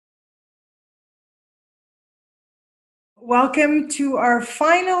Welcome to our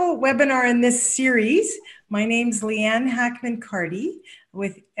final webinar in this series. My name's Leanne Hackman-Carty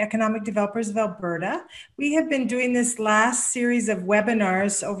with Economic Developers of Alberta. We have been doing this last series of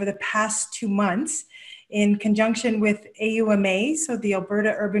webinars over the past 2 months in conjunction with AUMA, so the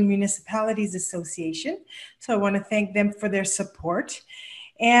Alberta Urban Municipalities Association. So I want to thank them for their support.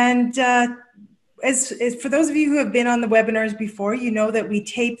 And as for those of you who have been on the webinars before, you know that we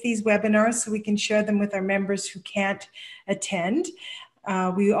tape these webinars so we can share them with our members who can't attend.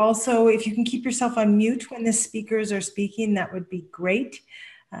 We also, if you can keep yourself on mute when the speakers are speaking, that would be great.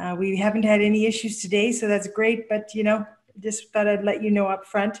 We haven't had any issues today, so that's great, but just thought I'd let you know up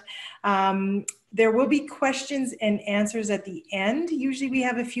front. There will be questions and answers at the end. Usually we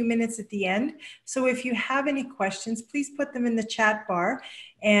have a few minutes at the end. So if you have any questions, please put them in the chat bar.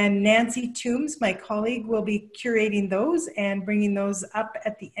 And Nancy Toombs, my colleague, will be curating those and bringing those up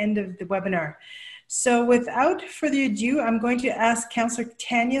at the end of the webinar. So without further ado, I'm going to ask Councillor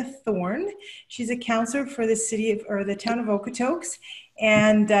Tanya Thorne. She's a councillor for the the town of Okotoks.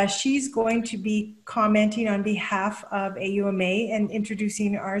 And she's going to be commenting on behalf of AUMA and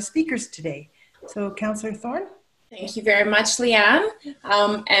introducing our speakers today. So, Councillor Thorne. Thank you very much, Leanne,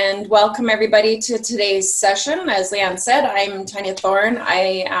 and welcome everybody to today's session. As Leanne said, I'm Tanya Thorne.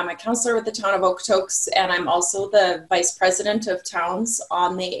 I am a councillor with the town of Okotoks, and I'm also the Vice President of Towns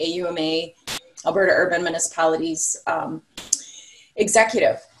on the AUMA, Alberta Urban Municipalities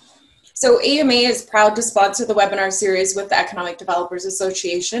Executive. So AUMA is proud to sponsor the webinar series with the Economic Developers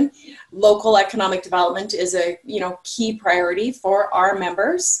Association. Local economic development is a key priority for our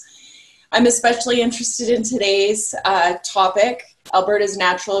members. I'm especially interested in today's topic, Alberta's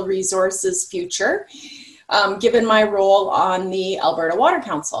natural resources future, given my role on the Alberta Water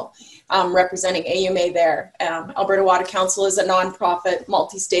Council, representing AUMA there. Alberta Water Council is a nonprofit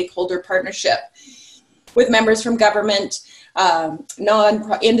multi-stakeholder partnership with members from government,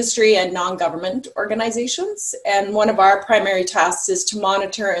 industry and non-government organizations. And one of our primary tasks is to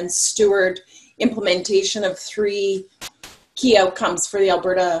monitor and steward implementation of 3 key outcomes for the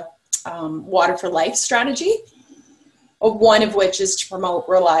Alberta Water for Life strategy, one of which is to promote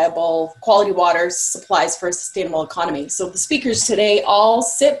reliable quality water supplies for a sustainable economy. So the speakers today all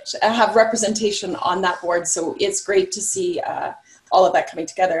have representation on that board. So it's great to see all of that coming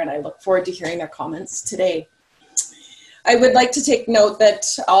together, and I look forward to hearing their comments today. I would like to take note that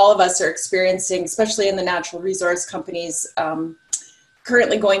all of us are experiencing, especially in the natural resource companies,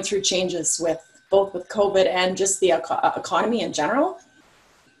 currently going through changes both with COVID and just the economy in general,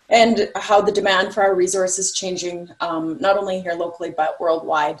 and how the demand for our resources is changing, not only here locally, but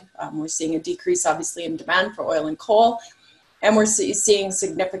worldwide. We're seeing a decrease, obviously, in demand for oil and coal, and we're seeing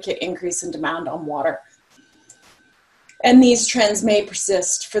significant increase in demand on water. And these trends may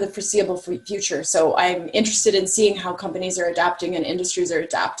persist for the foreseeable future. So I'm interested in seeing how companies are adapting and industries are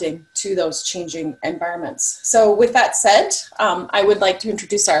adapting to those changing environments. So with that said, I would like to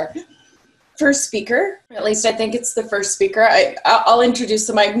introduce our first speaker. At least I think it's the first speaker. I'll introduce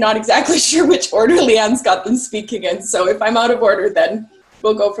them. I'm not exactly sure which order Leanne's got them speaking in. So if I'm out of order, then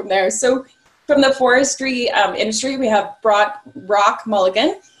we'll go from there. So from the forestry industry, we have Brock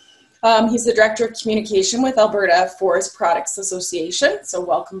Mulligan. He's the Director of Communication with Alberta Forest Products Association. So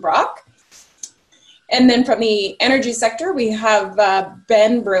welcome, Brock. And then from the energy sector, we have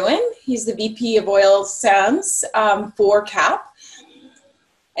Ben Bruin. He's the VP of Oil Sands for CAP.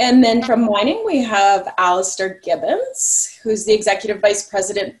 And then from mining, we have Alistair Gibbons, who's the Executive Vice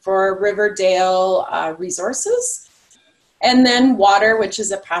President for Riverdale Resources. And then water, which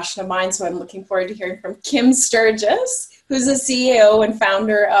is a passion of mine, so I'm looking forward to hearing from Kim Sturgis, who's the CEO and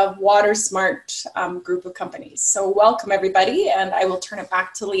founder of Water Smart group of companies. So welcome, everybody, and I will turn it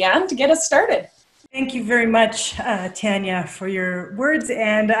back to Leanne to get us started. Thank you very much, Tanya, for your words,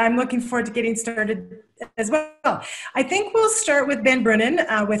 and I'm looking forward to getting started as well. I think we'll start with Ben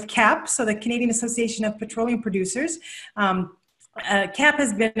Brunin with CAP, so the Canadian Association of Petroleum Producers. CAP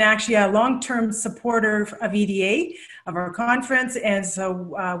has been actually a long-term supporter of EDA, of our conference, and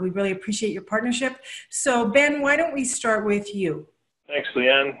so we really appreciate your partnership. So Ben, why don't we start with you? Thanks,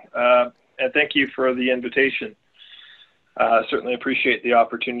 Leanne, and thank you for the invitation. Certainly appreciate the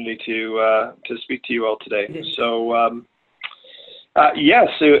opportunity to speak to you all today. So yes,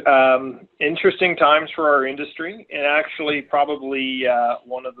 interesting times for our industry, and actually probably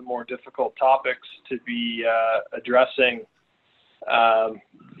one of the more difficult topics to be addressing,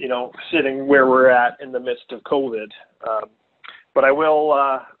 sitting where we're at in the midst of COVID. But I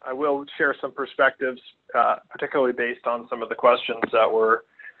will share some perspectives, particularly based on some of the questions that were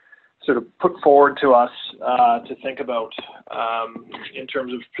sort of put forward to us to think about in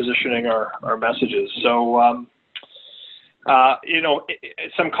terms of positioning our messages. So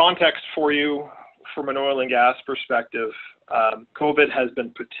Some context for you from an oil and gas perspective. COVID has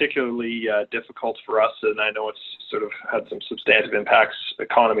been particularly difficult for us, and I know it's sort of had some substantive impacts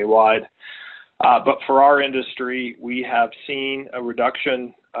economy-wide. But for our industry, we have seen a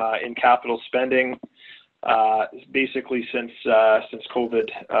reduction in capital spending basically since COVID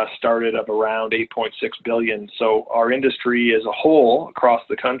started, of around $8.6 billion. So our industry as a whole across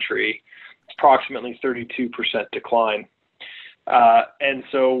the country, approximately 32% decline. And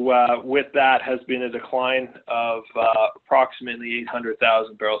so with that has been a decline of approximately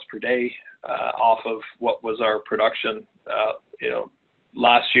 800,000 barrels per day off of what was our production,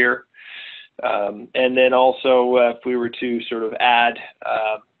 last year. And then also, if we were to sort of add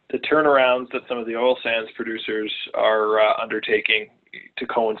the turnarounds that some of the oil sands producers are undertaking to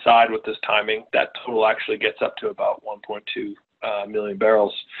coincide with this timing, that total actually gets up to about 1.2 million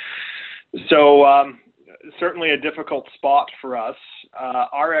barrels. So certainly a difficult spot for us.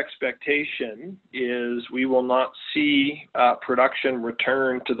 Our expectation is we will not see production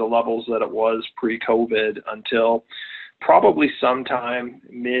return to the levels that it was pre-COVID until probably sometime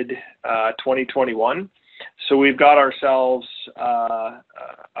mid-2021. So we've got ourselves a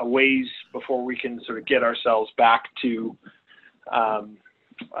ways before we can sort of get ourselves back to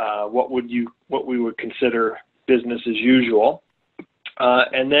what we would consider business as usual.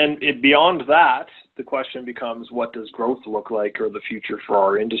 And then beyond that, the question becomes, what does growth look like, or the future for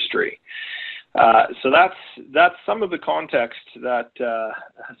our industry? So that's some of the context that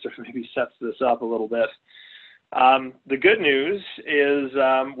sort of maybe sets this up a little bit. The good news is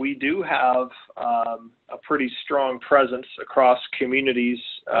we do have a pretty strong presence across communities,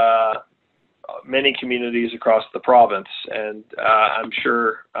 many communities across the province, and I'm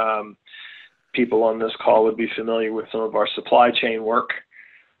sure people on this call would be familiar with some of our supply chain work.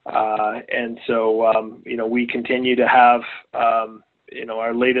 And so, we continue to have,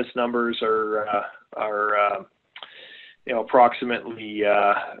 our latest numbers are approximately,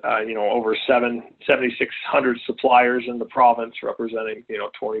 over 7,600 suppliers in the province, representing,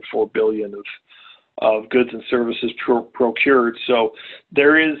 24 billion of goods and services procured. So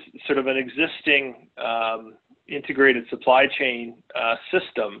there is sort of an existing integrated supply chain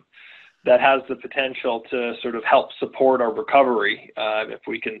system that has the potential to sort of help support our recovery if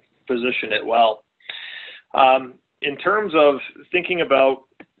we can position it well. In terms of thinking about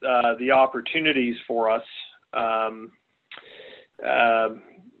the opportunities for us,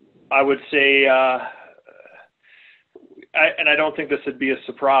 I would say, and I don't think this would be a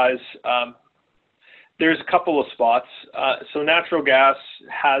surprise, there's a couple of spots. So natural gas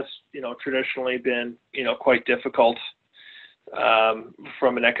has, traditionally been, quite difficult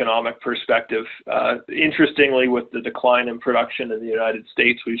from an economic perspective. Interestingly, with the decline in production in the United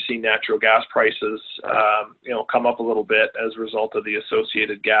States, we've seen natural gas prices, come up a little bit as a result of the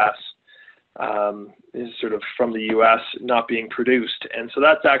associated gas is sort of from the U.S. not being produced. And so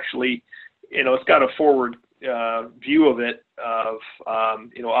that's actually, it's got a forward view of it of,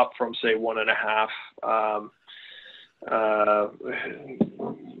 up from, say, 1.5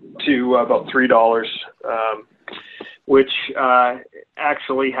 to about $3, which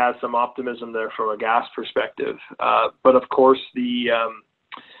actually has some optimism there from a gas perspective. But of course, the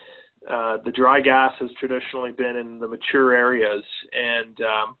dry gas has traditionally been in the mature areas, and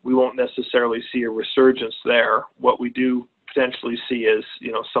we won't necessarily see a resurgence there. What we do potentially see is,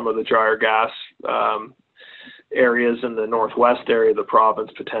 some of the drier gas areas in the northwest area of the province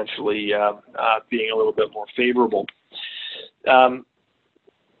potentially being a little bit more favorable.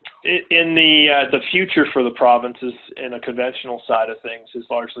 In the future for the provinces in a conventional side of things is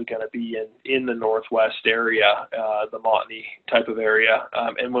largely going to be in the northwest area, the Montney type of area.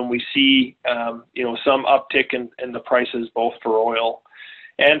 And when we see, some uptick in the prices both for oil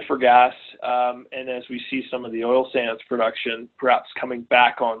and for gas, and as we see some of the oil sands production perhaps coming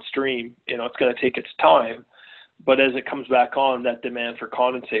back on stream, it's going to take its time. But as it comes back on, that demand for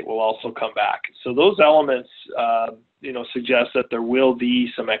condensate will also come back. So those elements, suggest that there will be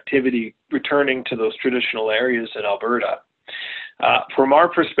some activity returning to those traditional areas in Alberta. From our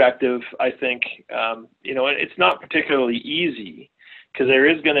perspective, I think, it's not particularly easy because there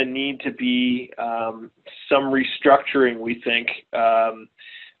is going to need to be some restructuring, we think,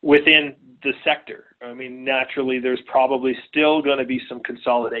 within the sector. I mean, naturally, there's probably still going to be some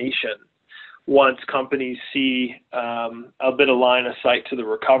consolidation once companies see a bit of line of sight to the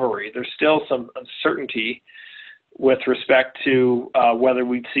recovery. There's still some uncertainty with respect to whether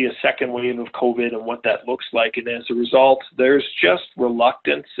we'd see a second wave of COVID and what that looks like. And as a result, there's just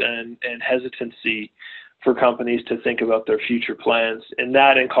reluctance and hesitancy for companies to think about their future plans. And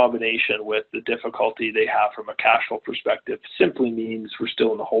that, in combination with the difficulty they have from a cash flow perspective, simply means we're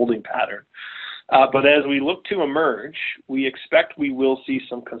still in a holding pattern. But as we look to emerge, we expect we will see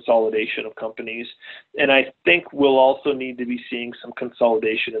some consolidation of companies. And I think we'll also need to be seeing some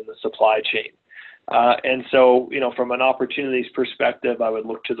consolidation in the supply chain. And so, from an opportunities perspective, I would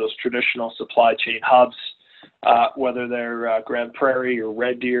look to those traditional supply chain hubs, whether they're Grand Prairie or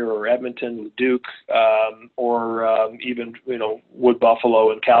Red Deer or Edmonton, Leduc, or even, Wood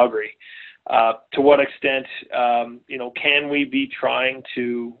Buffalo and Calgary. To what extent, can we be trying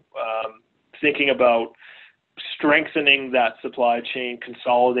to thinking about strengthening that supply chain,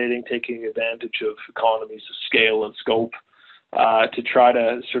 consolidating, taking advantage of economies of scale and scope to try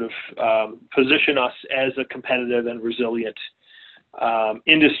to sort of position us as a competitive and resilient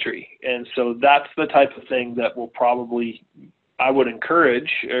industry. And so that's the type of thing that will probably, I would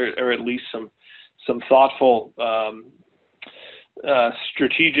encourage, or at least some thoughtful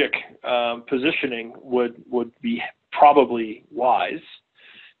strategic positioning would be probably wise.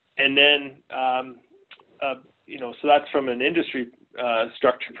 And then, so that's from an industry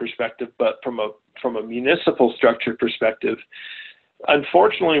structure perspective, but from a municipal structure perspective,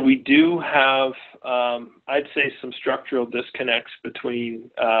 unfortunately, we do have, I'd say, some structural disconnects between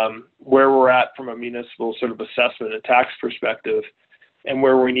where we're at from a municipal sort of assessment and tax perspective and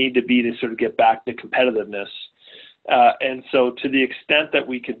where we need to be to sort of get back to competitiveness. And so to the extent that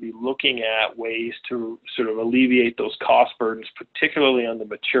we could be looking at ways to sort of alleviate those cost burdens, particularly on the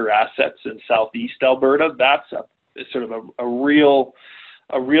mature assets in Southeast Alberta, that's a real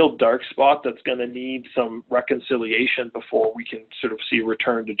dark spot that's going to need some reconciliation before we can sort of see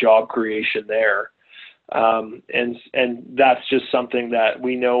return to job creation there. And that's just something that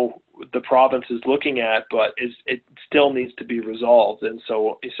we know the province is looking at, but it still needs to be resolved. And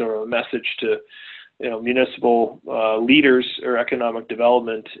so sort of a message to municipal leaders or economic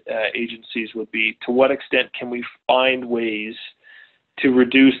development agencies would be, to what extent can we find ways to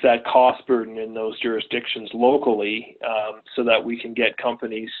reduce that cost burden in those jurisdictions locally so that we can get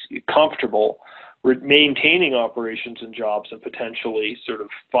companies comfortable maintaining operations and jobs and potentially sort of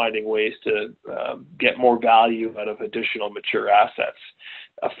finding ways to get more value out of additional mature assets.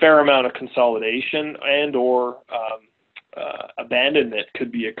 A fair amount of consolidation and or abandonment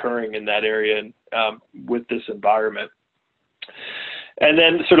could be occurring in that area with this environment. And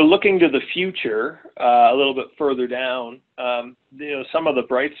then sort of looking to the future a little bit further down, some of the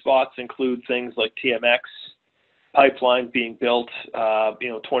bright spots include things like TMX pipeline being built,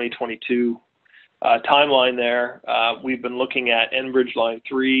 2022 timeline there. We've been looking at Enbridge Line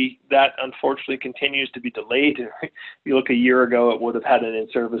 3. That unfortunately continues to be delayed. If you look a year ago, it would have had an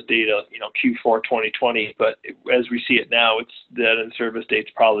in-service date of, Q4 2020. But as we see it now, that in-service date's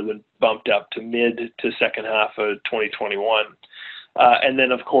probably been bumped up to mid to second half of 2021. And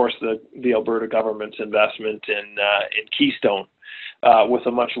then, of course, the Alberta government's investment in Keystone with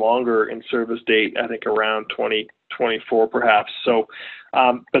a much longer in-service date, I think around 2024 perhaps. So,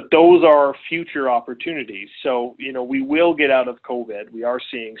 but those are future opportunities. So, we will get out of COVID. We are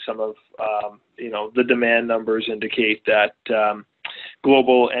seeing some of, the demand numbers indicate that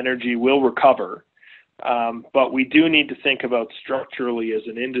global energy will recover. But we do need to think about structurally as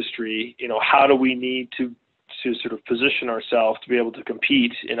an industry, how do we need to sort of position ourselves to be able to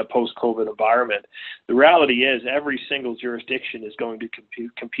compete in a post-COVID environment. The reality is every single jurisdiction is going to be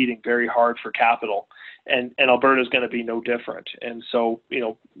competing very hard for capital, and Alberta is going to be no different. And so,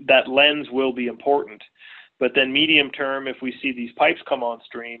 that lens will be important. But then medium term, if we see these pipes come on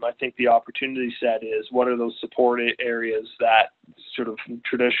stream, I think the opportunity set is what are those support areas that sort of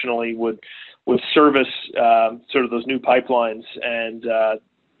traditionally would service sort of those new pipelines and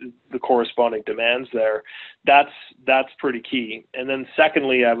the corresponding demands there. That's pretty key. And then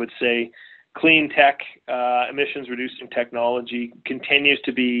secondly, I would say clean tech, emissions reducing technology continues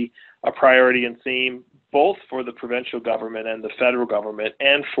to be a priority and theme, both for the provincial government and the federal government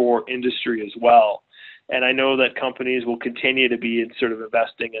and for industry as well. And I know that companies will continue to be in sort of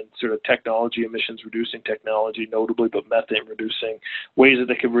investing in sort of technology, emissions reducing technology, notably, but methane reducing, ways that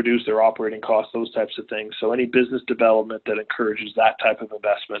they can reduce their operating costs, those types of things. So any business development that encourages that type of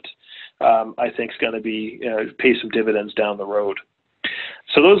investment, I think is going to be pay some dividends down the road.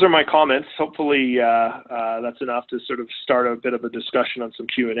 So those are my comments. Hopefully that's enough to sort of start a bit of a discussion on some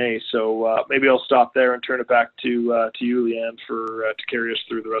Q&A. So maybe I'll stop there and turn it back to you, Leanne, to carry us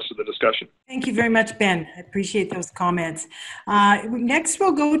through the rest of the discussion. Thank you very much, Ben. I appreciate those comments. Next,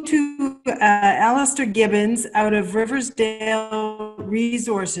 we'll go to Alistair Gibbons out of Riversdale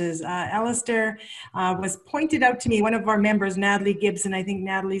resources. Alistair was pointed out to me, one of our members, Natalie Gibson, I think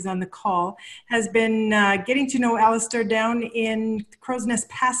Natalie's on the call, has been getting to know Alistair down in Crow's Nest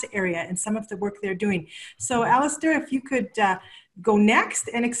Pass area and some of the work they're doing. So Alistair, if you could go next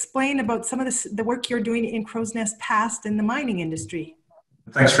and explain about some of the work you're doing in Crow's Nest Pass in the mining industry.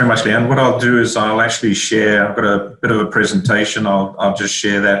 Thanks very much, Leanne. What I'll do is I'll actually share, I've got a bit of a presentation. I'll just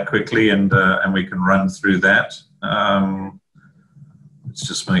share that quickly and we can run through that. Let's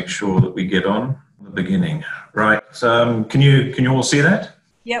just make sure that we get on the beginning. Right, can you all see that?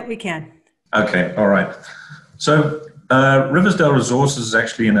 Yeah, we can. Okay, all right. So Riversdale Resources is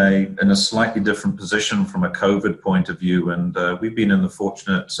actually in a slightly different position from a COVID point of view, and we've been in the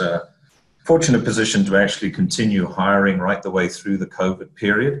fortunate position to actually continue hiring right the way through the COVID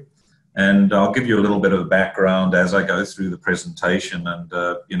period. And I'll give you a little bit of a background as I go through the presentation and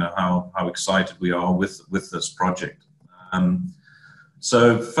you know how excited we are with this project.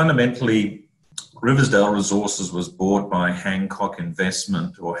 So fundamentally, Riversdale Resources was bought by Hancock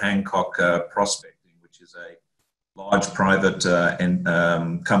Investment or Hancock Prospecting, which is a large private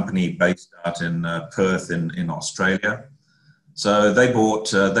company based out in Perth in Australia. So they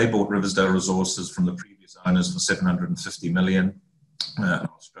bought Riversdale Resources from the previous owners for 750 million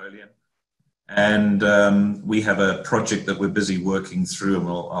Australian. And we have a project that we're busy working through, and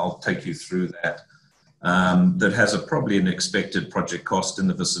I'll take you through that. That has probably an expected project cost in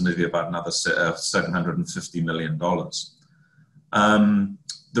the vicinity of about another $750 million.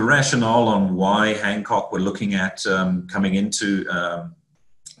 The rationale on why Hancock were looking at coming into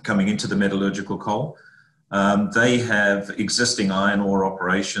the metallurgical coal. They have existing iron ore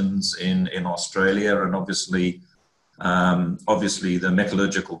operations in Australia, and obviously the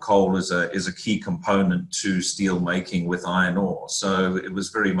metallurgical coal is a key component to steel making with iron ore. So it was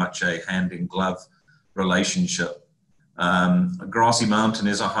very much a hand in glove relationship. Grassy Mountain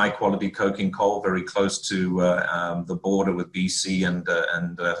is a high quality coking coal, very close to the border with BC and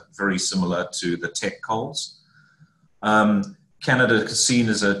very similar to the Teck coals. Canada is seen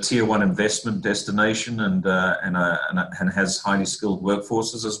as a tier 1 investment destination and has highly skilled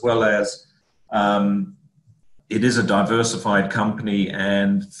workforces, as well as it is a diversified company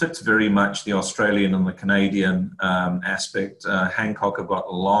and fits very much the Australian and the Canadian aspect. Hancock have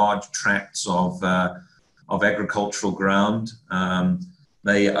got large tracts of agricultural ground.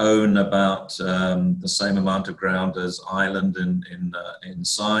 They own about the same amount of ground as Ireland in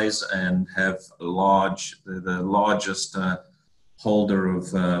size, and have the largest holder of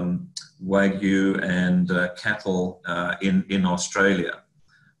Wagyu and cattle in Australia.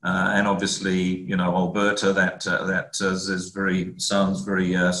 And obviously, you know, Alberta, that sounds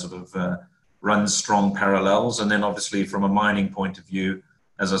very runs strong parallels. And then obviously from a mining point of view,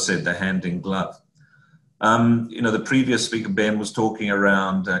 as I said, the hand in glove. You know, the previous speaker, Ben, was talking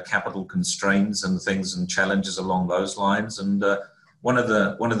around capital constraints and things and challenges along those lines. And one of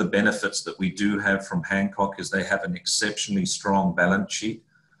the benefits that we do have from Hancock is they have an exceptionally strong balance sheet.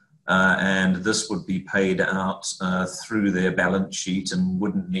 And this would be paid out through their balance sheet and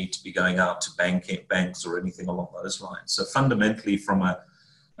wouldn't need to be going out to banks or anything along those lines. So fundamentally, from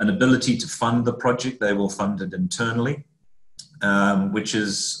an ability to fund the project, they will fund it internally, which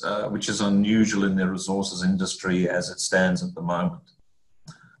is unusual in the resources industry as it stands at the moment.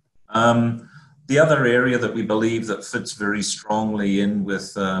 The other area that we believe that fits very strongly in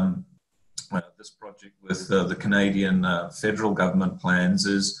with this project with the Canadian federal government plans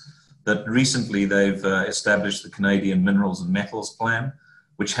is that recently they've established the Canadian Minerals and Metals Plan,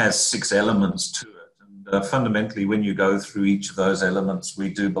 which has 6 elements to it. And fundamentally, when you go through each of those elements, we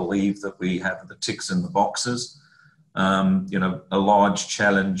do believe that we have the ticks in the boxes. You know, a large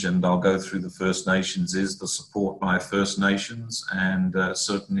challenge, and I'll go through the First Nations, is the support by First Nations, and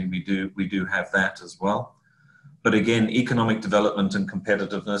certainly we do have that as well. But again, economic development and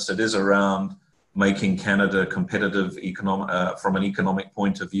competitiveness, it is around making Canada competitive from an economic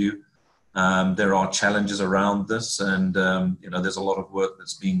point of view. There are challenges around this, and you know, there's a lot of work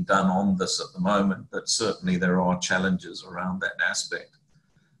that's being done on this at the moment, but certainly there are challenges around that aspect.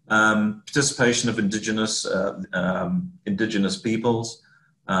 Participation of indigenous peoples.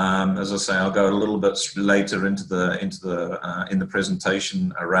 As I say, I'll go a little bit later in the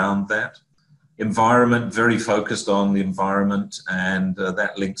presentation around that. Environment, very focused on the environment, and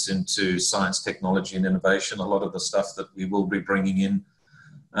that links into science, technology, and innovation. A lot of the stuff that we will be bringing in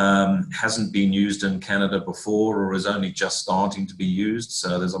hasn't been used in Canada before, or is only just starting to be used.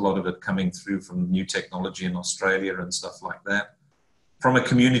 So there's a lot of it coming through from new technology in Australia and stuff like that. From a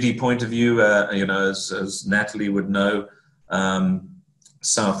community point of view, you know, as Natalie would know,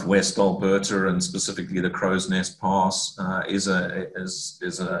 southwest Alberta, and specifically the Crow's Nest Pass, is a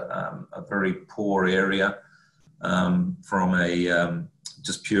very poor area from a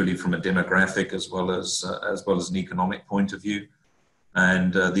just purely from a demographic as well as an economic point of view,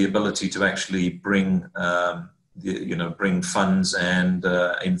 and the ability to actually bring bring funds and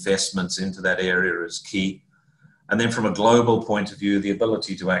investments into that area is key. And then from a global point of view, the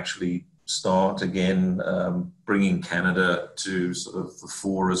ability to actually start again bringing Canada to sort of the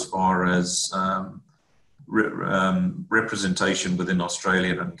fore as far as representation within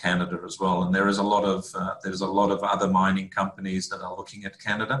Australia and Canada as well. And there's a lot of other mining companies that are looking at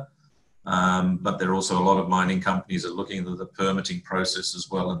Canada, but there are also a lot of mining companies that are looking at the permitting process as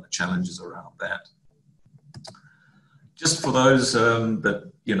well and the challenges around that. Just for those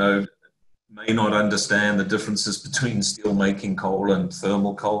that may not understand the differences between steelmaking coal and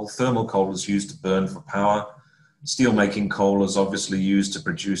thermal coal. Thermal coal is used to burn for power. Steelmaking coal is obviously used to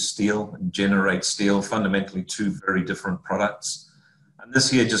produce steel and generate steel, fundamentally two very different products. And this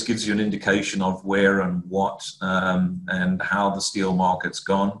here just gives you an indication of where and what and how the steel market's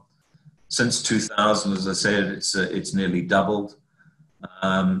gone. Since 2000, as I said, it's nearly doubled.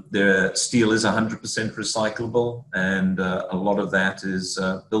 Steel is 100% recyclable, and a lot of that is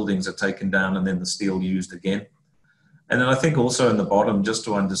buildings are taken down and then the steel used again. And then I think also in the bottom, just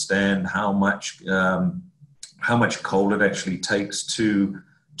to understand how much coal it actually takes to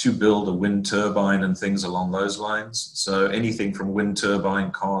build a wind turbine and things along those lines. So anything from wind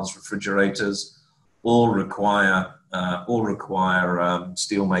turbine, cars, refrigerators, all require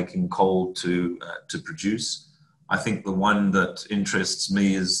steel making coal to produce. I think the one that interests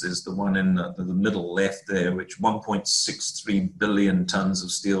me is the one in the middle left there, which 1.63 billion tons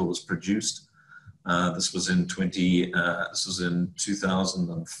of steel was produced. This was in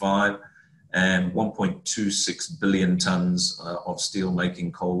 2005, and 1.26 billion tons of steel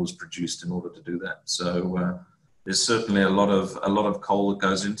making coal was produced in order to do that. So there's certainly a lot of coal that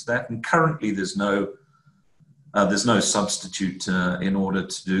goes into that, and currently there's no substitute in order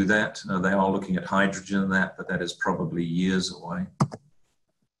to do that. They are looking at hydrogen and that, but that is probably years away.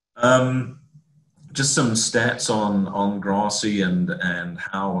 Just some stats on Grassy and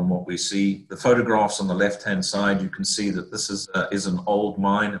how and what we see. The photographs on the left-hand side, you can see that this is an old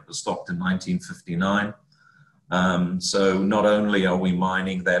mine. It was stopped in 1959. So not only are we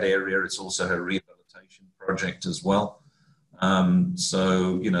mining that area, it's also a rehabilitation project as well.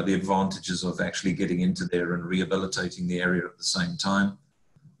 So, the advantages of actually getting into there and rehabilitating the area at the same time.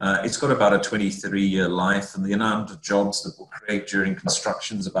 It's got about a 23-year life, and the amount of jobs that will create during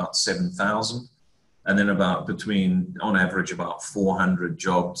construction is about 7,000, and then on average, about 400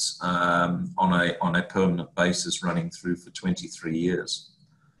 jobs on a permanent basis running through for 23 years.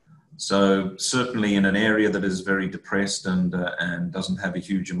 So certainly in an area that is very depressed and doesn't have a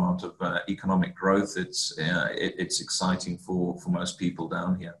huge amount of economic growth, it's exciting for most people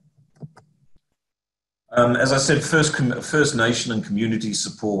down here. As I said, First Nation and community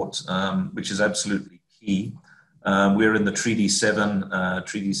support, which is absolutely key. We're in the Treaty 7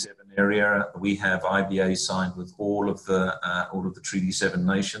 area. We have IBA signed with all of the Treaty 7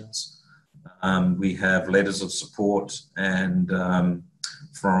 nations. We have letters of support and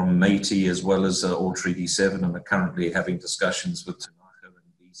from Métis as well as all Treaty 7, and are currently having discussions with Tanaka and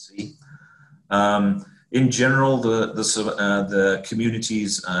BC. In general, the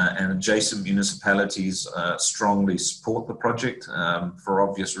communities and adjacent municipalities strongly support the project for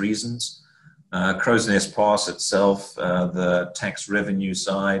obvious reasons. Crow's Nest Pass itself, the tax revenue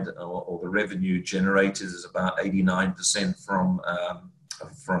side or the revenue generated is about 89% from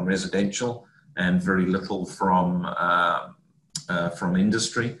residential and very little from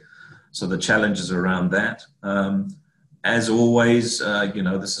industry. So the challenges around that. As always,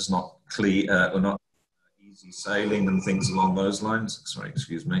 this is not clear or not easy sailing and things along those lines. Sorry,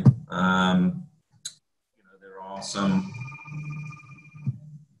 excuse me. There are some.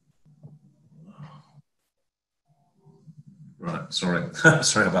 Right, sorry,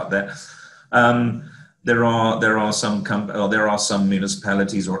 sorry about that. There are some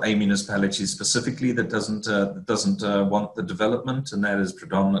municipalities, or a municipality specifically, that doesn't want the development, and that is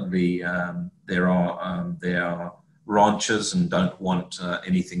predominantly they are ranchers and don't want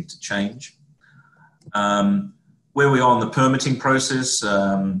anything to change. Where we are in the permitting process,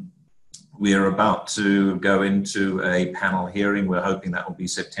 we are about to go into a panel hearing. We're hoping that will be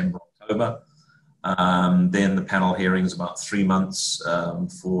September, October. Then the panel hearing is about 3 months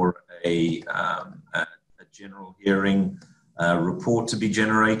for a general hearing report to be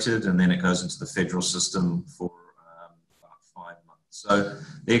generated, and then it goes into the federal system for about 5 months. So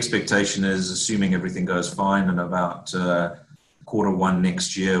the expectation is, assuming everything goes fine, in about Q1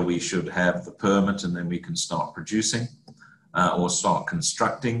 next year, we should have the permit, and then we can start producing or start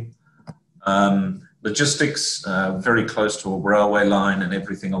constructing. Logistics, very close to a railway line and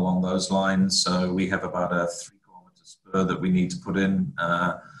everything along those lines. So we have about a 3-kilometer spur that we need to put in,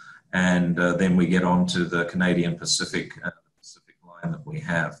 and then we get on to the Canadian Pacific line that we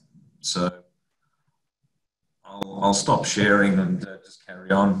have. So I'll stop sharing and just carry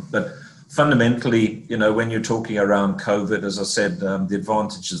on. But fundamentally, you know, when you're talking around COVID, as I said, the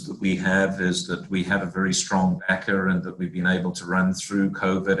advantages that we have is that we have a very strong backer and that we've been able to run through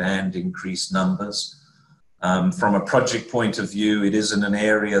COVID and increase numbers. From a project point of view, it is in an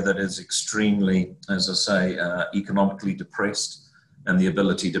area that is extremely, as I say, economically depressed, and the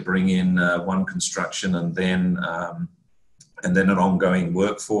ability to bring in one construction and then an ongoing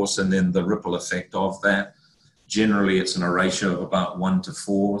workforce, and then the ripple effect of that. Generally, it's in a ratio of about 1 to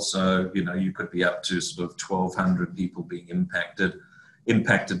 4. So, you know, you could be up to sort of 1,200 people being impacted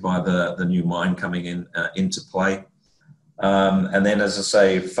by the new mine coming into play. And then, as I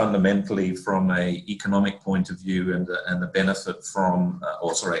say, fundamentally from a economic point of view and the benefit from,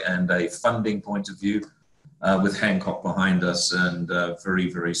 and a funding point of view, with Hancock behind us and very,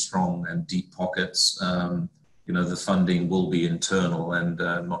 very strong and deep pockets, you know, the funding will be internal and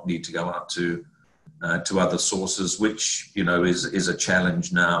not need to go out to other sources, which, you know, is a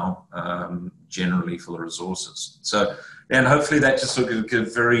challenge now, generally for the resources. So, and hopefully that just sort of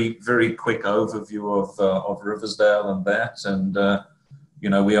gives a very, very quick overview of Riversdale and that. And, you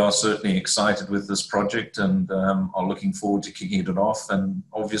know, we are certainly excited with this project and are looking forward to kicking it off, and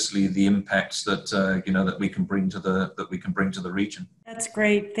obviously the impacts that, you know, that we can bring to the region. That's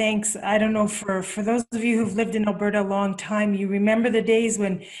great. Thanks. I don't know, for those of you who've lived in Alberta a long time, you remember the days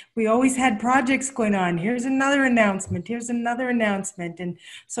when we always had projects going on. Here's another announcement. Here's another announcement. And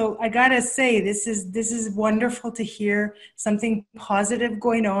so I got to say, this is wonderful to hear something positive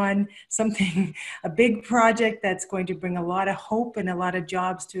going on, a big project that's going to bring a lot of hope and a lot of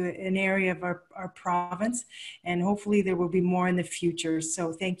jobs to an area of our province. And hopefully there will be more in the future.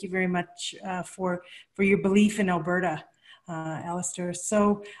 So thank you very much for your belief in Alberta. Alistair.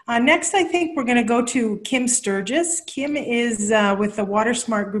 So next, I think we're going to go to Kim Sturgis. Kim is with the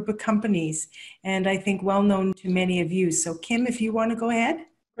WaterSmart group of companies, and I think well known to many of you. So Kim, if you want to go ahead.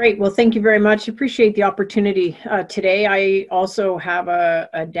 Great. Well, thank you very much. Appreciate the opportunity today. I also have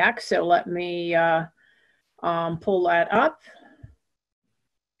a deck, so let me pull that up.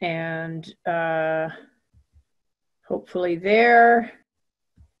 And hopefully there.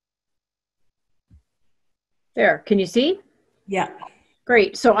 Can you see? Yeah.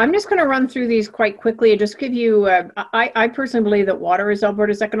 Great. So I'm just going to run through these quite quickly and just give you, I personally believe that water is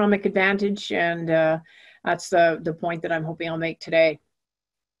Alberta's economic advantage, and that's the point that I'm hoping I'll make today.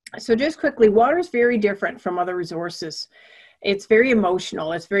 So just quickly, water is very different from other resources. It's very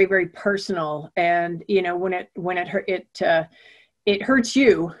emotional. It's very, very personal. And, you know, when it hurts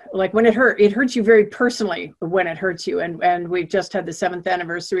you, like when it hurts you very personally when it hurts you. And we've just had the 7th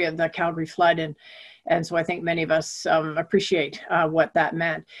anniversary of the Calgary flood. And so I think many of us appreciate what that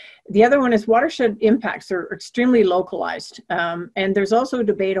meant. The other one is watershed impacts are extremely localized. And there's also a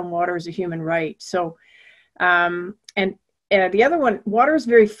debate on water as a human right. So, and the other one, water is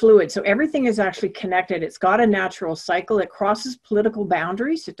very fluid. So everything is actually connected. It's got a natural cycle. It crosses political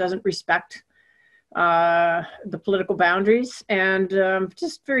boundaries. It doesn't respect the political boundaries. And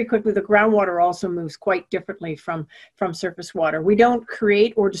just very quickly, the groundwater also moves quite differently from surface water. We don't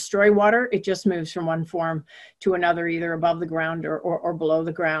create or destroy water. It just moves from one form to another, either above the ground or below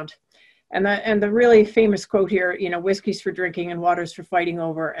the ground. And the really famous quote here, you know, whiskey's for drinking and water's for fighting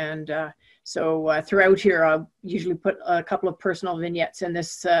over. And so throughout here, I'll usually put a couple of personal vignettes. And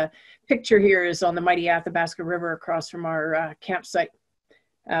this picture here is on the mighty Athabasca River across from our campsite,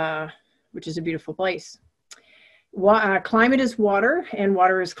 which is a beautiful place. Climate is water, and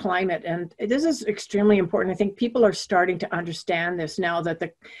water is climate. And this is extremely important. I think people are starting to understand this now, that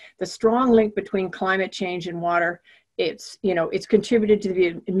the strong link between climate change and water, it's contributed to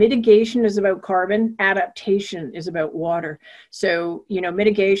the mitigation is about carbon, adaptation is about water. So, you know,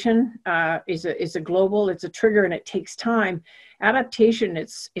 mitigation is a global, it's a trigger, and it takes time. Adaptation,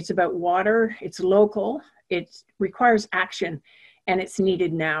 it's about water, it's local, it requires action, and it's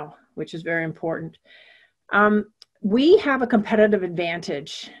needed now, which is very important. We have a competitive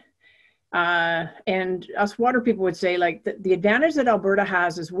advantage. And us water people would say, like, the advantage that Alberta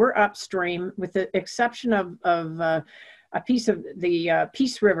has is we're upstream, with the exception of a piece of the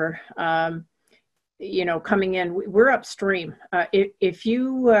Peace River, you know, coming in, we're upstream. If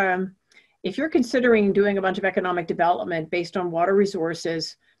you're considering doing a bunch of economic development based on water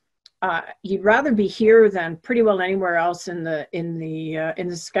resources, you'd rather be here than pretty well anywhere else in the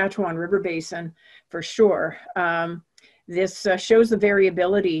Saskatchewan River Basin, for sure. This shows the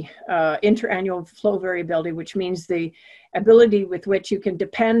variability, interannual flow variability, which means the ability with which you can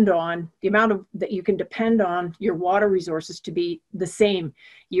depend on, the amount of that you can depend on your water resources to be the same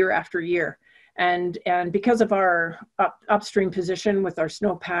year after year. And because of our upstream position with our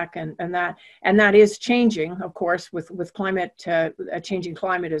snowpack and that is changing, of course, with climate, a changing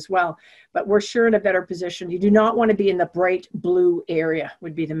climate as well. But we're sure in a better position. You do not want to be in the bright blue area,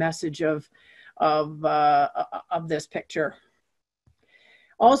 would be the message of this picture.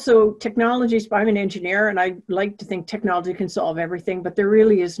 Also, technologies, I'm an engineer and I like to think technology can solve everything, but there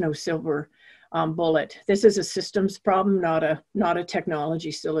really is no silver bullet. This is a systems problem, not a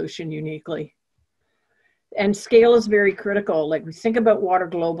technology solution uniquely. And scale is very critical. Like, we think about water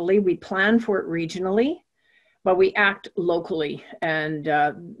globally, we plan for it regionally, but we act locally. And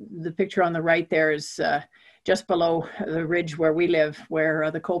the picture on the right there is just below the ridge where we live, where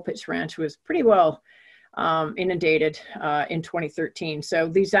the Coal Pitch Ranch was pretty well inundated in 2013. So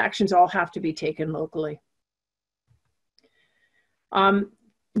these actions all have to be taken locally. Global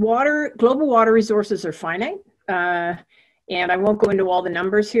water resources are finite. And I won't go into all the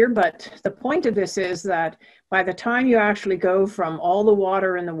numbers here, but the point of this is that by the time you actually go from all the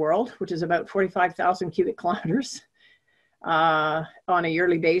water in the world, which is about 45,000 cubic kilometers on a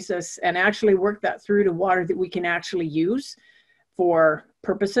yearly basis, and actually work that through to water that we can actually use for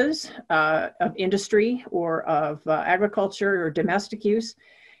purposes of industry or of agriculture or domestic use,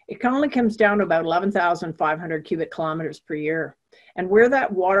 it only comes down to about 11,500 cubic kilometers per year. And where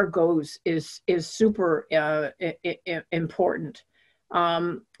that water goes is super important.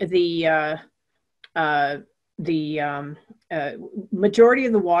 The majority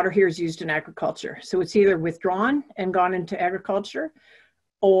of the water here is used in agriculture. So it's either withdrawn and gone into agriculture,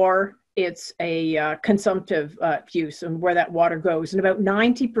 or it's a consumptive use, and where that water goes. And about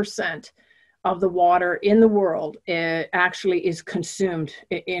 90% of the water in the world actually is consumed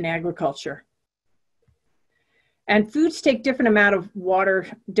in agriculture. And foods take different amounts of water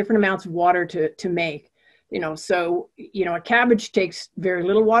to make. So a cabbage takes very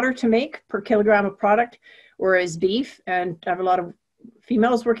little water to make per kilogram of product, whereas beef, and I have a lot of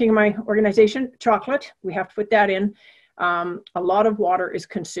females working in my organization, chocolate, we have to put that in. A lot of water is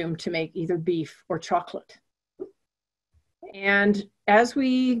consumed to make either beef or chocolate. And as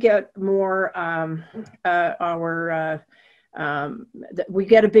we get more, we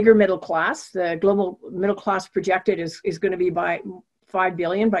get a bigger middle class. The global middle class projected is going to be by 5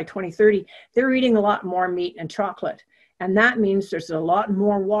 billion by 2030. They're eating a lot more meat and chocolate. And that means there's a lot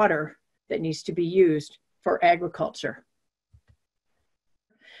more water that needs to be used for agriculture.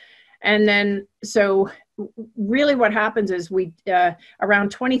 And then, so really what happens is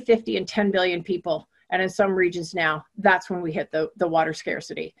around 2050 and 10 billion people, and in some regions now, that's when we hit the water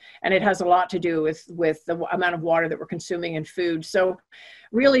scarcity. And it has a lot to do with the amount of water that we're consuming in food. So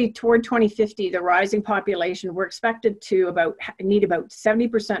really toward 2050, the rising population, we're expected to need about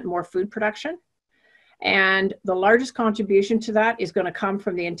 70% more food production. And the largest contribution to that is going to come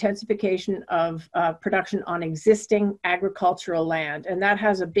from the intensification of production on existing agricultural land. And that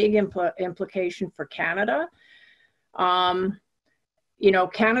has a big implication for Canada.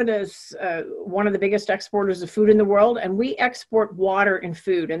 Canada's one of the biggest exporters of food in the world, and we export water and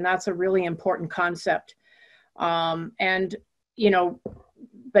food, and that's a really important concept. But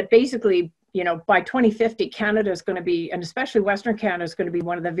basically, by 2050, Canada is going to be, and especially Western Canada, is going to be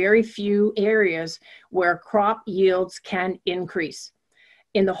one of the very few areas where crop yields can increase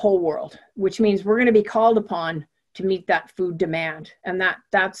in the whole world, which means we're going to be called upon to meet that food demand. And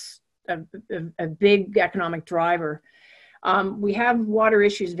that's a big economic driver. We have water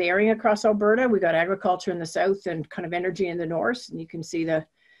issues varying across Alberta. We got agriculture in the south and kind of energy in the north. And you can see the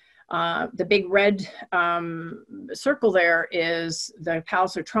big red circle there is the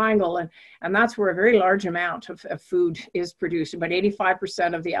Palliser Triangle, and that's where a very large amount of food is produced. About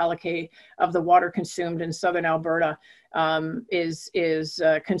 85% of the water consumed in southern Alberta is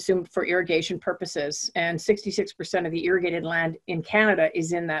consumed for irrigation purposes, and 66% of the irrigated land in Canada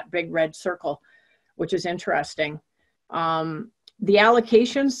is in that big red circle, which is interesting. The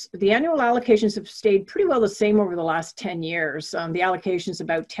annual allocations have stayed pretty well the same over the last 10 years. The allocation is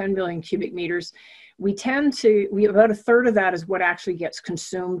about 10 billion cubic meters. About a third of that is what actually gets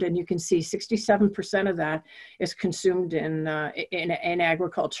consumed. And you can see 67% of that is consumed in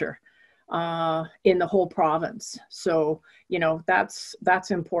agriculture in the whole province. So,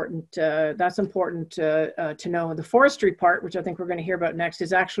 that's important. That's important to know. The forestry part, which I think we're going to hear about next,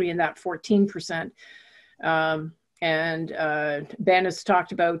 is actually in that 14%. And Ben has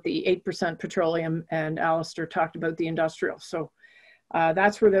talked about the 8% petroleum, and Alistair talked about the industrial. So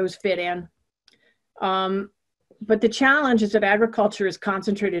that's where those fit in. But the challenge is that agriculture is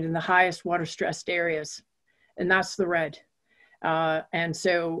concentrated in the highest water stressed areas, and that's the red. And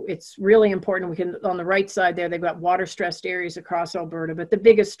so it's really important. We can, on the right side there, they've got water stressed areas across Alberta, but the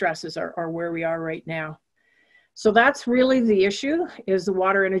biggest stresses are where we are right now. So that's really the issue, is the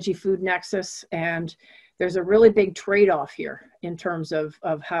water, energy, food nexus. And there's a really big trade-off here in terms of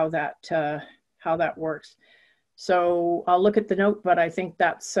how that works. So I'll look at the note, but I think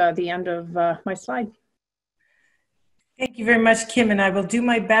that's the end of my slide. Thank you very much, Kim. And I will do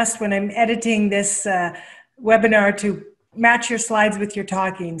my best when I'm editing this webinar to match your slides with your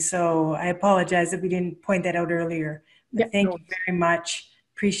talking. So I apologize that we didn't point that out earlier. But thank you very much.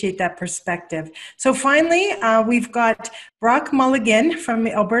 Appreciate that perspective. So finally, we've got Brock Mulligan from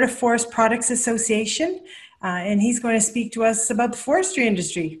the Alberta Forest Products Association, and he's going to speak to us about the forestry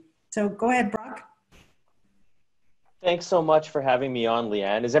industry. So go ahead, Brock. Thanks so much for having me on,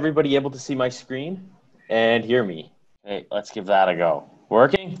 Leanne. Is everybody able to see my screen and hear me? Hey, let's give that a go.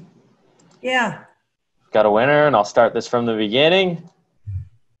 Working? Yeah. Got a winner, and I'll start this from the beginning.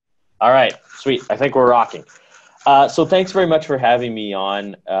 All right, sweet. I think we're rocking. So thanks very much for having me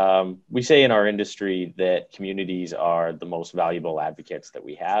on. We say in our industry that communities are the most valuable advocates that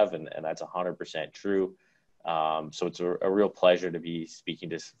we have, and that's 100% true. So it's a real pleasure to be speaking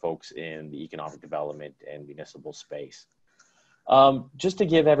to folks in the economic development and municipal space. Just to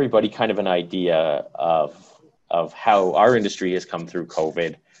give everybody kind of an idea of how our industry has come through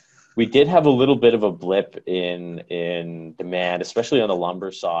COVID, we did have a little bit of a blip in demand, especially on the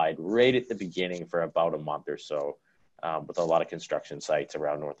lumber side, right at the beginning for about a month or so, with a lot of construction sites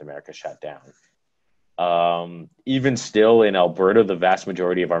around North America shut down. Even still in Alberta, the vast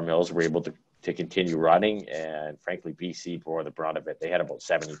majority of our mills were able to continue running, and frankly, BC bore the brunt of it. They had about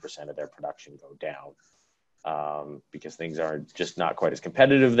 70% of their production go down because things are just not quite as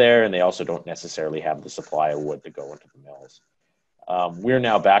competitive there, and they also don't necessarily have the supply of wood to go into the mills. We're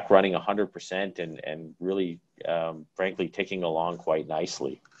now back running 100% and really, frankly, ticking along quite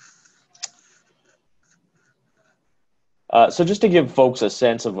nicely. So just to give folks a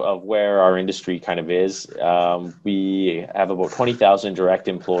sense of where our industry kind of is, we have about 20,000 direct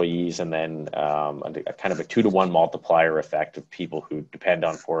employees, and then a kind of a 2-to-1 multiplier effect of people who depend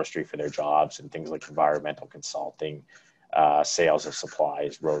on forestry for their jobs and things like environmental consulting, sales of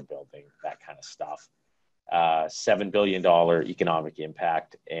supplies, road building, that kind of stuff. $7 billion economic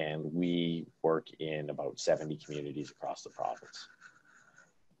impact, and we work in about 70 communities across the province.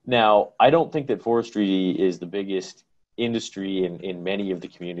 Now, I don't think that forestry is the biggest industry in many of the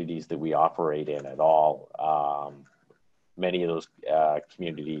communities that we operate in at all. Many of those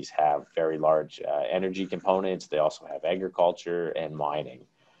communities have very large energy components. They also have agriculture and mining.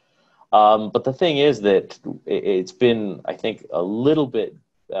 But the thing is that it's been, I think, a little bit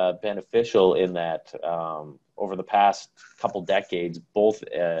beneficial in that over the past couple decades, both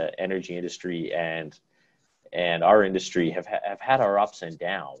energy industry and our industry have had our ups and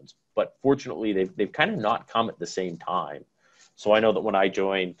downs. But fortunately, they've kind of not come at the same time. So I know that when I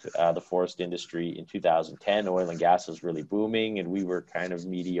joined the forest industry in 2010, oil and gas was really booming, and we were kind of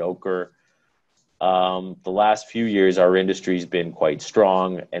mediocre. The last few years, our industry's been quite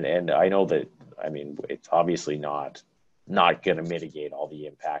strong, and I know that, I mean, it's obviously not going to mitigate all the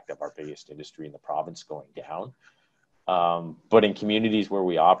impact of our biggest industry in the province going down. But in communities where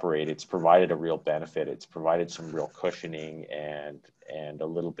we operate, it's provided a real benefit. It's provided some real cushioning and a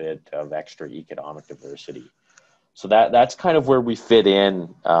little bit of extra economic diversity. So that's kind of where we fit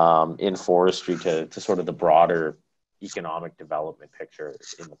in forestry to sort of the broader economic development picture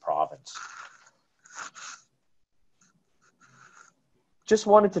in the province. Just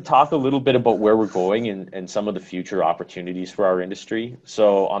wanted to talk a little bit about where we're going and some of the future opportunities for our industry.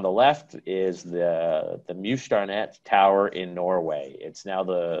 So on the left is the Mjøstarnet Tower in Norway. It's now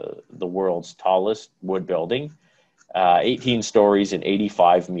the world's tallest wood building, 18 stories and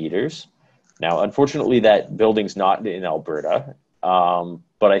 85 meters. Now, unfortunately, that building's not in Alberta,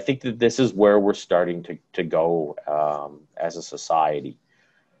 but I think that this is where we're starting to go as a society.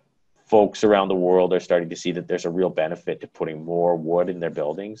 Folks around the world are starting to see that there's a real benefit to putting more wood in their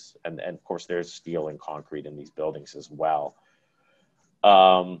buildings. And of course, there's steel and concrete in these buildings as well.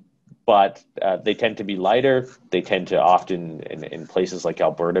 But they tend to be lighter. They tend to often, in places like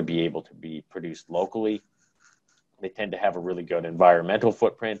Alberta, be able to be produced locally. They tend to have a really good environmental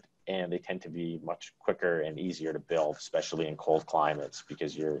footprint, and they tend to be much quicker and easier to build, especially in cold climates,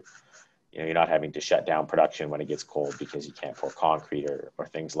 because you're not having to shut down production when it gets cold because you can't pour concrete or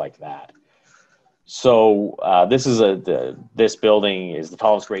things like that. So this building is the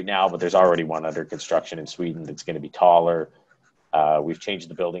tallest right now, but there's already one under construction in Sweden that's going to be taller. We've changed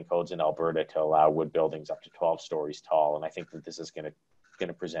the building codes in Alberta to allow wood buildings up to 12 stories tall, and I think that this is going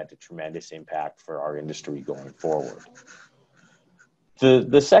to present a tremendous impact for our industry going forward.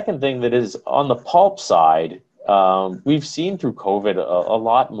 The second thing that is on the pulp side, we've seen through COVID a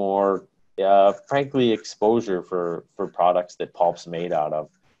lot more, frankly, exposure for products that pulp's made out of.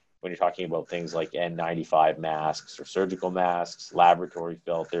 When you're talking about things like N95 masks or surgical masks, laboratory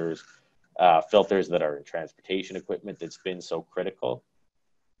filters, filters that are in transportation equipment that's been so critical.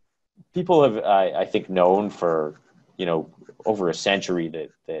 People have, I think, known for, over a century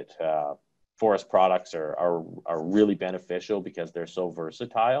that forest products are really beneficial because they're so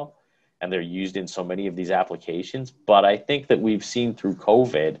versatile and they're used in so many of these applications. But I think that we've seen through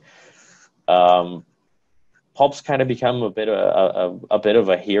COVID, pulp's kind of become a bit of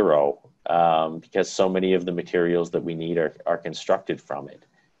a hero because so many of the materials that we need are constructed from it.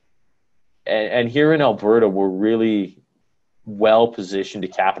 And here in Alberta, we're really well positioned to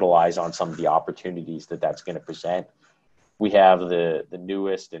capitalize on some of the opportunities that's going to present. We have the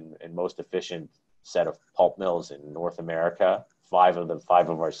newest and most efficient set of pulp mills in North America. Five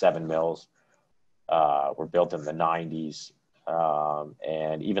of our 7 mills were built in the 90s.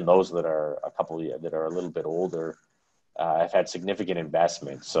 And even those that are a little bit older have had significant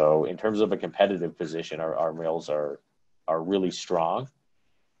investment. So in terms of a competitive position, our mills are really strong.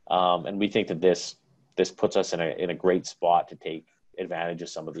 And we think that this puts us in a great spot to take advantage of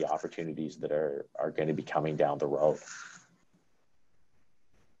some of the opportunities that are going to be coming down the road.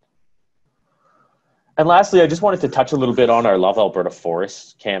 And lastly, I just wanted to touch a little bit on our Love Alberta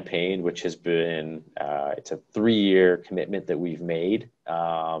Forests campaign, which has been, it's a 3-year commitment that we've made.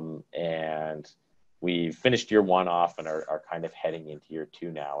 And we've finished year 1 off and are kind of heading into year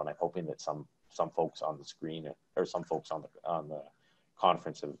 2 now. And I'm hoping that some folks on the screen or some folks on the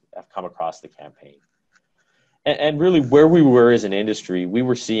conference have come across the campaign. And really where we were as an industry, we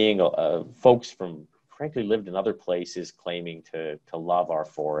were seeing folks from frankly lived in other places claiming to love our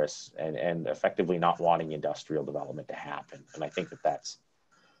forests and effectively not wanting industrial development to happen. And I think that that's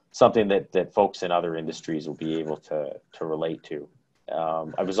something that folks in other industries will be able to relate to.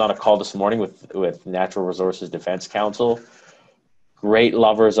 I was on a call this morning with Natural Resources Defense Council, great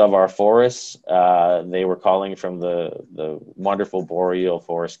lovers of our forests. They were calling from the wonderful boreal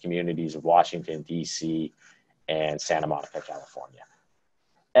forest communities of Washington, D.C. and Santa Monica, California.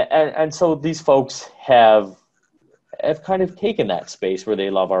 And so these folks have kind of taken that space where they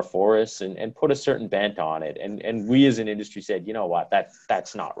love our forests and put a certain bent on it. And we as an industry said, you know what,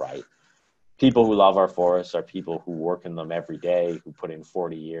 that's not right. People who love our forests are people who work in them every day, who put in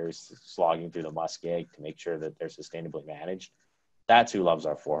 40 years slogging through the muskeg to make sure that they're sustainably managed. That's who loves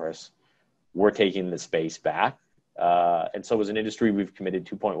our forests. We're taking the space back. And so as an industry, we've committed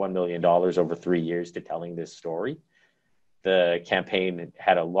 $2.1 million over 3 years to telling this story. The campaign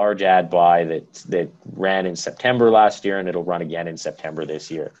had a large ad buy that ran in September last year, and it'll run again in September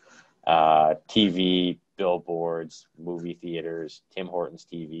this year. TV, billboards, movie theaters, Tim Hortons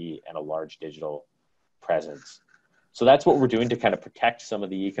TV, and a large digital presence. So that's what we're doing to kind of protect some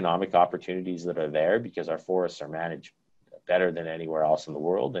of the economic opportunities that are there, because our forests are managed better than anywhere else in the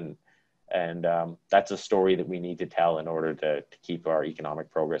world. And that's a story that we need to tell in order to keep our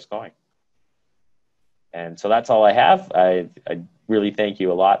economic progress going. And so that's all I have. I really thank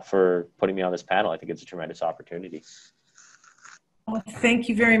you a lot for putting me on this panel. I think it's a tremendous opportunity. Well, thank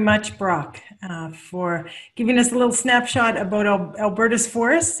you very much, Brock, for giving us a little snapshot about Alberta's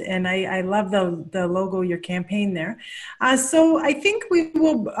forests. And I love the logo, your campaign there. So I think we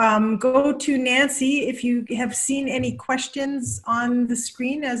will go to Nancy, if you have seen any questions on the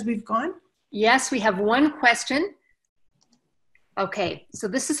screen as we've gone. Yes, we have one question. Okay, so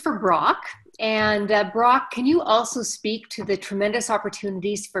this is for Brock. And Brock, can you also speak to the tremendous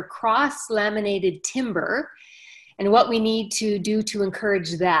opportunities for cross-laminated timber and what we need to do to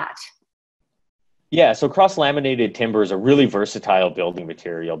encourage that? Yeah, so cross-laminated timber is a really versatile building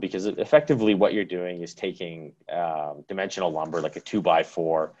material, because effectively what you're doing is taking dimensional lumber, like a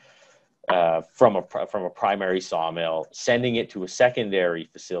 2x4, from a primary sawmill, sending it to a secondary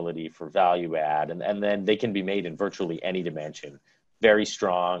facility for value add, and then they can be made in virtually any dimension. Very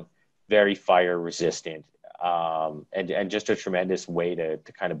strong, very fire resistant, and just a tremendous way to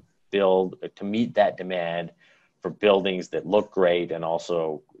kind of build, to meet that demand for buildings that look great and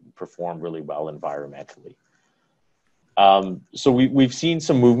also perform really well environmentally. So we've seen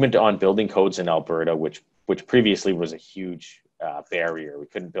some movement on building codes in Alberta, which previously was a huge barrier. We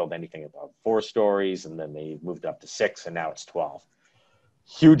couldn't build anything above 4 stories, and then they moved up to 6, and now it's 12.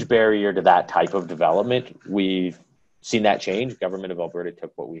 huge barrier to that type of development. We've seen that change. Government of Alberta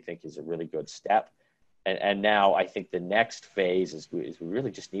took what we think is a really good step. And now I think the next phase is we really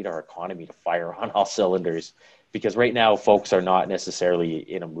just need our economy to fire on all cylinders, because right now folks are not necessarily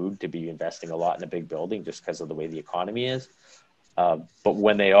in a mood to be investing a lot in a big building just because of the way the economy is. But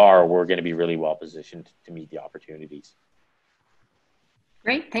when they are, we're going to be really well positioned to meet the opportunities.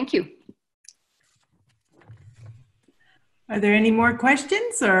 Great, thank you. Are there any more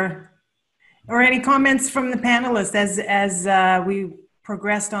questions or any comments from the panelists as we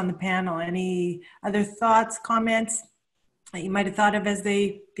progressed on the panel? Any other thoughts, comments that you might have thought of as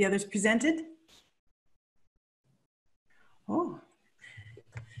the others presented? Oh,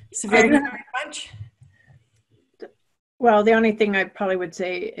 it's a very good bunch. Well, the only thing I probably would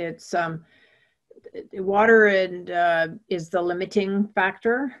say, it's water and is the limiting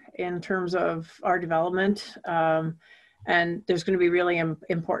factor in terms of our development. And there's going to be really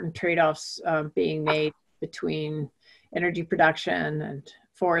important trade-offs being made between energy production and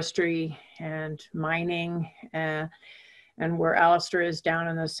forestry and mining, and where Alistair is down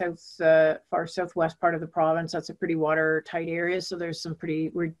in the far southwest part of the province, that's a pretty watertight area. So there's some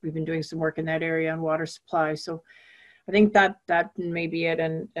we've been doing some work in that area on water supply. So I think that may be it.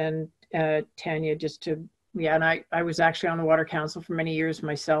 And Tanya, just to, yeah, and I was actually on the Water Council for many years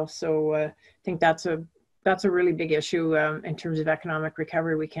myself. So I think that's a really big issue in terms of economic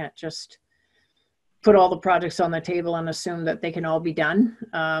recovery. We can't just put all the projects on the table and assume that they can all be done.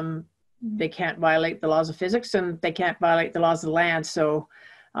 They can't violate the laws of physics and they can't violate the laws of the land. So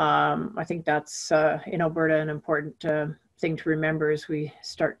I think that's in Alberta an important thing to remember as we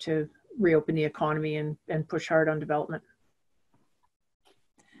start to reopen the economy and push hard on development.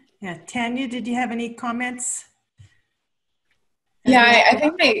 Yeah, Tanya, did you have any comments? Yeah, I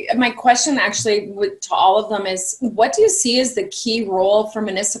think my question actually to all of them is, what do you see as the key role for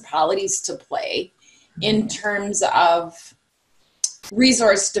municipalities to play in terms of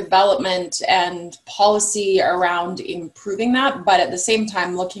resource development and policy around improving that, but at the same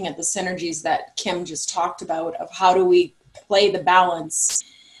time looking at the synergies that Kim just talked about of how do we play the balance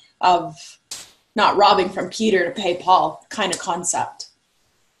of not robbing from Peter to pay Paul kind of concept?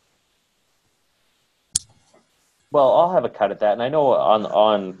 Well, I'll have a cut at that. And I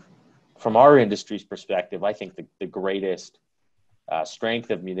know from our industry's perspective, I think the greatest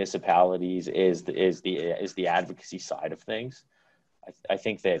strength of municipalities is the advocacy side of things. I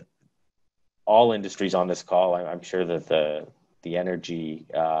think that all industries on this call, I'm sure that the energy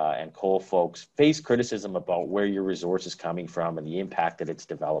and coal folks face criticism about where your resource is coming from and the impact that its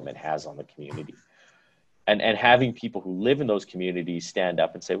development has on the community. And having people who live in those communities stand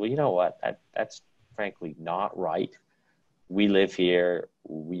up and say, well, you know what, that's frankly not right. We live here.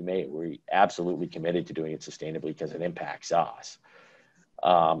 We're absolutely committed to doing it sustainably because it impacts us.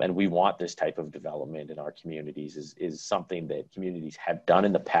 And we want this type of development in our communities is something that communities have done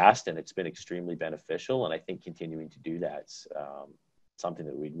in the past, and it's been extremely beneficial. And I think continuing to do that's something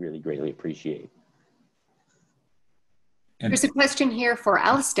that we'd really greatly appreciate. There's a question here for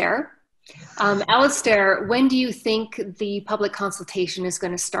Alistair. Alistair, when do you think the public consultation is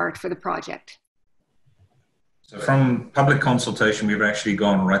going to start for the project? So from public consultation, we've actually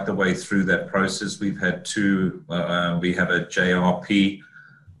gone right the way through that process. We've had we have a JRP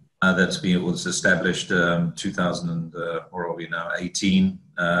was established 2018.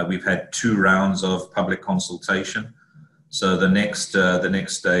 We've had 2 rounds of public consultation. So the next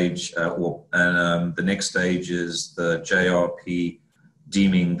stage, the next stage is the JRP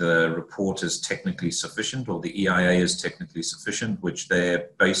deeming the report as technically sufficient, or the EIA is technically sufficient, which they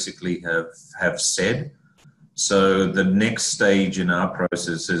basically have said. So the next stage in our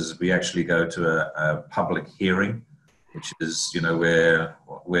process is we actually go to a public hearing, which is, where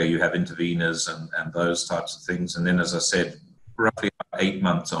you have interveners and those types of things. And then, as I said, roughly 8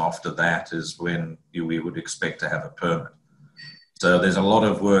 months after that is when we would expect to have a permit. So there's a lot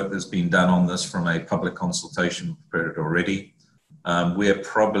of work that's been done on this from a public consultation period already. We're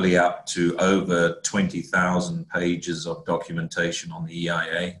probably up to over 20,000 pages of documentation on the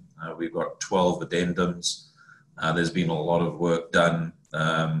EIA. We've got 12 addendums. There's been a lot of work done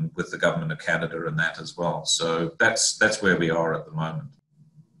with the Government of Canada and that as well. So that's where we are at the moment.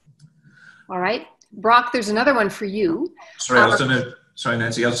 All right. Brock, there's another one for you. Sorry,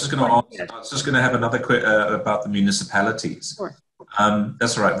 Nancy, I was just going to have another quick about the municipalities. Sure.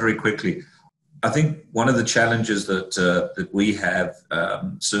 That's all right, very quickly. I think one of the challenges that we have,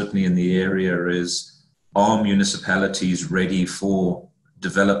 certainly in the area, is are municipalities ready for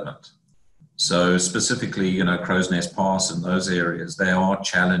development? So specifically, Crow's Nest Pass and those areas, they are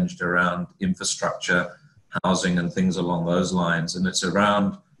challenged around infrastructure housing and things along those lines. And it's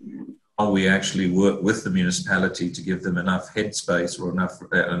around how we actually work with the municipality to give them enough headspace or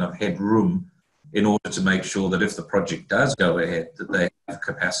enough headroom in order to make sure that if the project does go ahead, that they have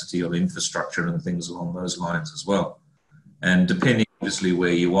capacity on infrastructure and things along those lines as well. And depending obviously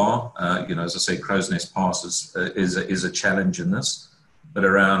where you are, as I say, Crow's Nest Pass is a challenge in this, but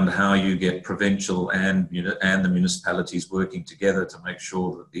around how you get provincial and the municipalities working together to make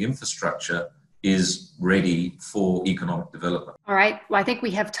sure that the infrastructure is ready for economic development. All right. Well, I think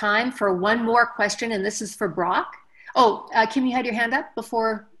we have time for one more question, and this is for Brock. Oh, Kim, you had your hand up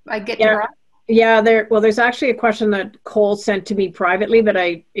before I get to Brock? Yeah, there's actually a question that Cole sent to me privately, but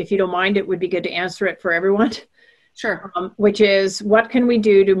if you don't mind, it would be good to answer it for everyone. Sure. Which is, what can we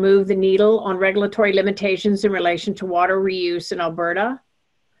do to move the needle on regulatory limitations in relation to water reuse in Alberta?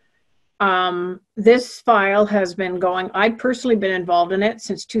 This file has been going, I've personally been involved in it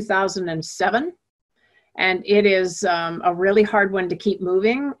since 2007. And it is a really hard one to keep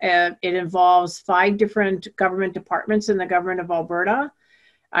moving. It involves 5 different government departments in the government of Alberta.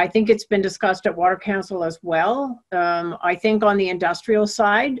 I think it's been discussed at Water Council as well. I think on the industrial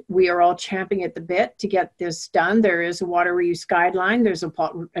side, we are all champing at the bit to get this done. There is a water reuse guideline. There's a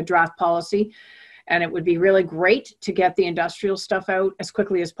draft policy, and it would be really great to get the industrial stuff out as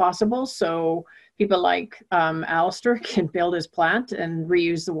quickly as possible. So people like Alistair can build his plant and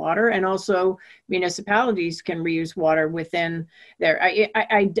reuse the water, and also municipalities can reuse water within there.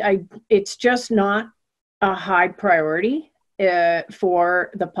 It's just not a high priority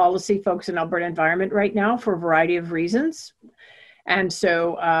for the policy folks in Alberta Environment right now for a variety of reasons. And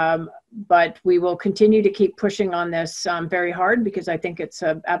so, but we will continue to keep pushing on this very hard, because I think it's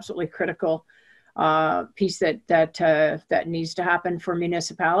an absolutely critical piece that needs to happen for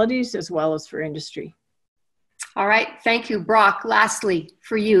municipalities as well as for industry. All right, thank you. Brock, lastly,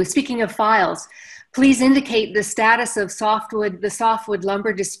 for you, speaking of files, please indicate the status of the softwood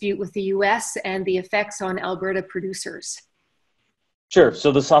lumber dispute with the US and the effects on Alberta producers. Sure.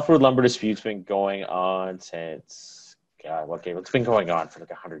 So the softwood lumber dispute's been going on since, it's been going on for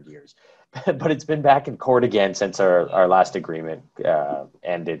like 100 years. But it's been back in court again since our last agreement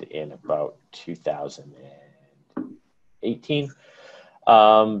ended in about 2018.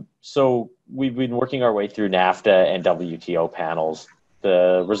 So we've been working our way through NAFTA and WTO panels.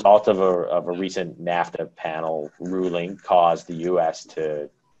 The result of a recent NAFTA panel ruling caused the U.S. to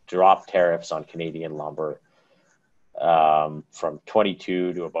drop tariffs on Canadian lumber from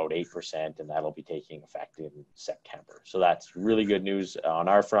 22 to about 8%, and that'll be taking effect in September. So that's really good news on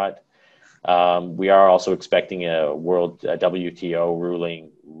our front. We are also expecting a WTO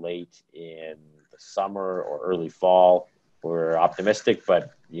ruling late in the summer or early fall. We're optimistic,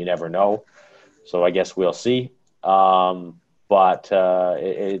 but you never know. So I guess we'll see. But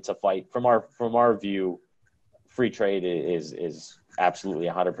it's a fight. From our view, free trade is absolutely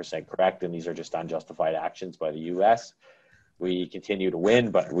 100% correct, and these are just unjustified actions by the U.S. We continue to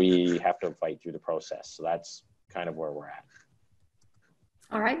win, but we have to fight through the process. So that's kind of where we're at.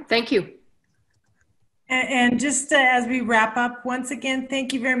 All right, thank you. And just as we wrap up, once again,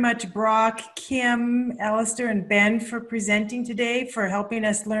 thank you very much, Brock, Kim, Alistair, and Ben for presenting today, for helping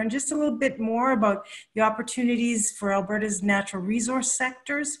us learn just a little bit more about the opportunities for Alberta's natural resource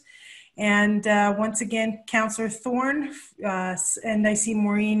sectors. And once again, Councillor Thorne, and I see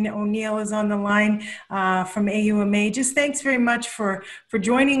Maureen O'Neill is on the line from AUMA. Just thanks very much for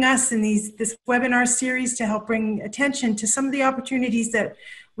joining us in this webinar series to help bring attention to some of the opportunities that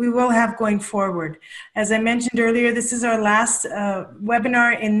we will have going forward. As I mentioned earlier, this is our last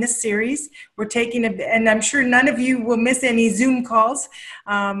webinar in this series. We're taking and I'm sure none of you will miss any Zoom calls.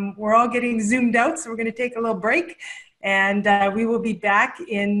 We're all getting Zoomed out, so we're going to take a little break. And we will be back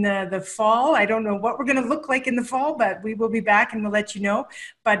in the fall. I don't know what we're going to look like in the fall, but we will be back and we'll let you know.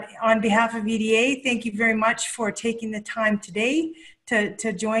 But on behalf of EDA, thank you very much for taking the time today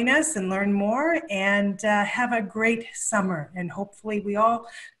to join us and learn more, and have a great summer. And hopefully we all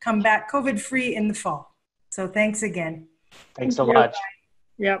come back COVID-free in the fall. So thanks again. Thanks so much.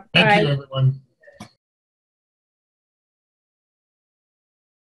 Yep. Thank you, everyone.